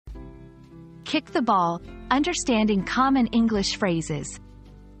Kick the ball, understanding common English phrases.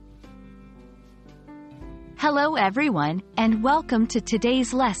 Hello everyone, and welcome to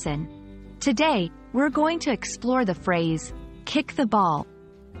today's lesson. Today, we're going to explore the phrase, kick the ball.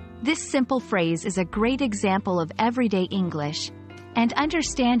 This simple phrase is a great example of everyday English, and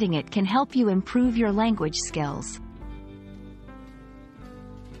understanding it can help you improve your language skills.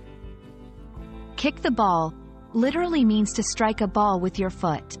 Kick the ball literally means to strike a ball with your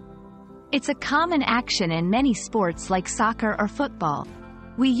foot. It's a common action in many sports like soccer or football.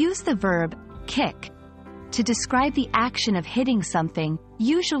 We use the verb kick to describe the action of hitting something,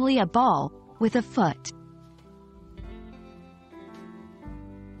 usually a ball, with a foot.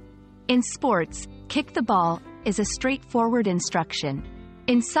 In sports, kick the ball is a straightforward instruction.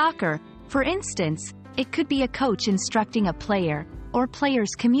 In soccer, for instance, it could be a coach instructing a player, or players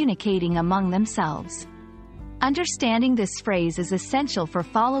communicating among themselves. Understanding this phrase is essential for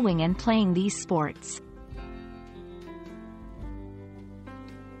following and playing these sports.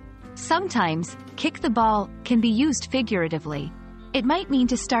 Sometimes, kick the ball can be used figuratively. It might mean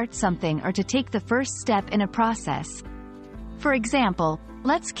to start something or to take the first step in a process. For example,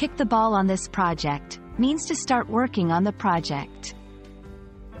 let's kick the ball on this project means to start working on the project.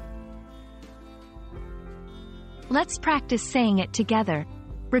 Let's practice saying it together.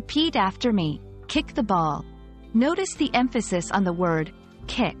 Repeat after me. Kick the ball. Notice the emphasis on the word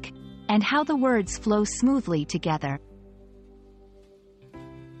kick and how the words flow smoothly together.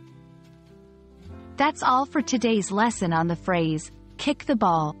 That's all for today's lesson on the phrase, kick the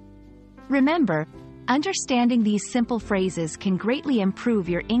ball. Remember, understanding these simple phrases can greatly improve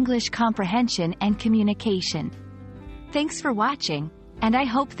your English comprehension and communication. Thanks for watching, and I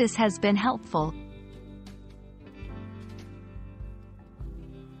hope this has been helpful.